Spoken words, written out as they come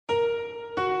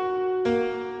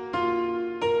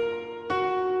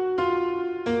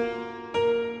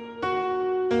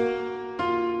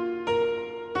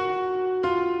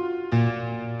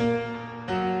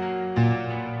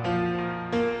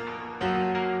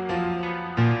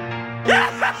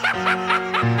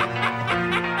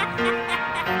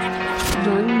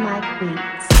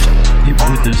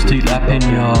steal a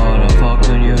pinata,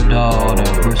 fucking your daughter,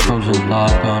 wrist frozen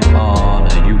like an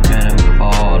honor. You can't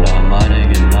afford her, my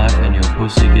dick and knife and your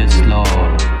pussy gets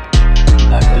slaughtered.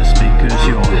 Like the speakers,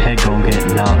 your head gon' get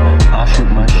knocked. I shoot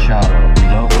my shot, pull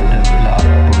up with the block,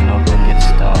 pull up and get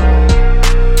started.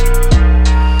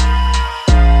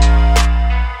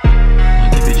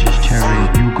 The bitch is cherry,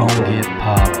 you gon' get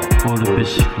popped. All the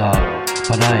bitches flop,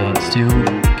 but I ain't still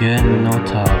getting no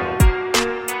top.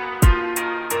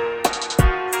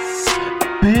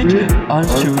 Bitch, I'm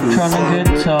still tryna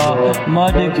get top.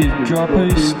 My dick is dry,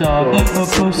 please stop. A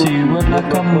pussy wet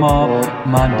like a mop.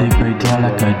 My dick way dry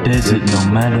like a desert,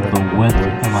 no matter the weather.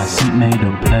 And my seat made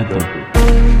of leather.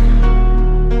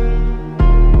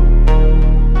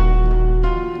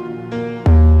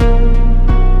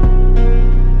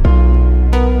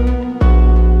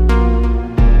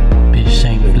 Bitch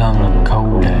ain't flung a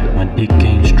Kodak. My dick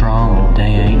ain't strong, but they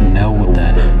ain't know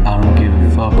that. I don't give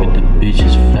a fuck if the bitch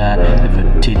is fat, if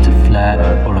her tits are flat.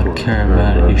 All I care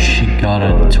about is she got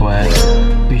a twat.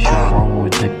 Bitch, I roll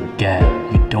with the gap.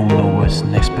 You don't know what's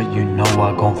next, but you know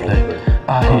I gon' flex.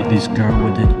 I hit this girl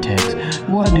with a text.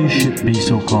 Why this shit be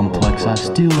so complex? I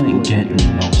still ain't getting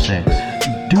no sex.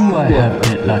 Do I have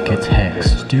it like it's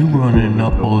hex? Still running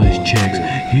up all these checks.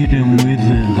 Hit him with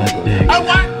it like Dex.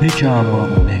 Bitch, I'm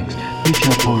up next. Bitch,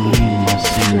 I'm pulling my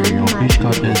cereal. Bitch,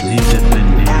 got the Z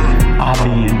veneer. I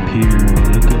be imperial.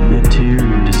 Look at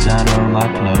material, designer on my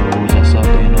clothes.